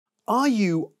Are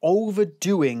you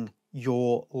overdoing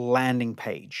your landing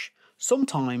page?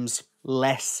 Sometimes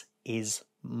less is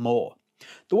more.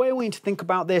 The way I want you to think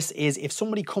about this is if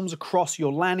somebody comes across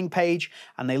your landing page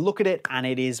and they look at it and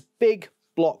it is big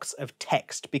blocks of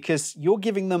text because you're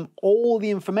giving them all the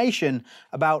information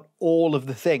about all of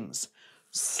the things.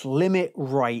 Slim it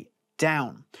right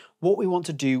down. What we want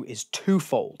to do is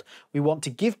twofold. We want to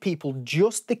give people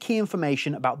just the key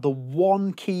information about the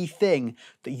one key thing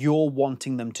that you're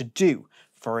wanting them to do.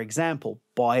 For example,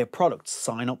 buy a product,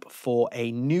 sign up for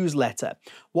a newsletter.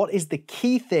 What is the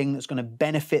key thing that's going to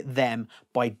benefit them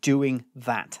by doing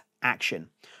that action?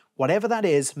 Whatever that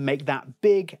is, make that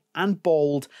big and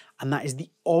bold, and that is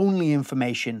the only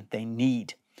information they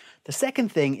need. The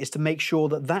second thing is to make sure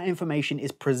that that information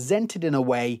is presented in a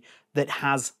way that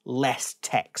has less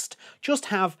text. Just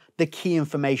have the key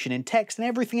information in text and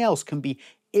everything else can be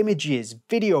images,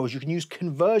 videos. You can use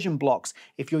conversion blocks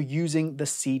if you're using the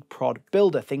SeedProd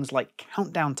builder, things like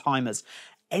countdown timers,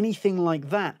 anything like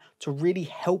that to really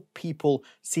help people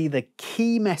see the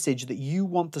key message that you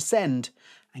want to send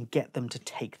and get them to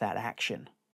take that action.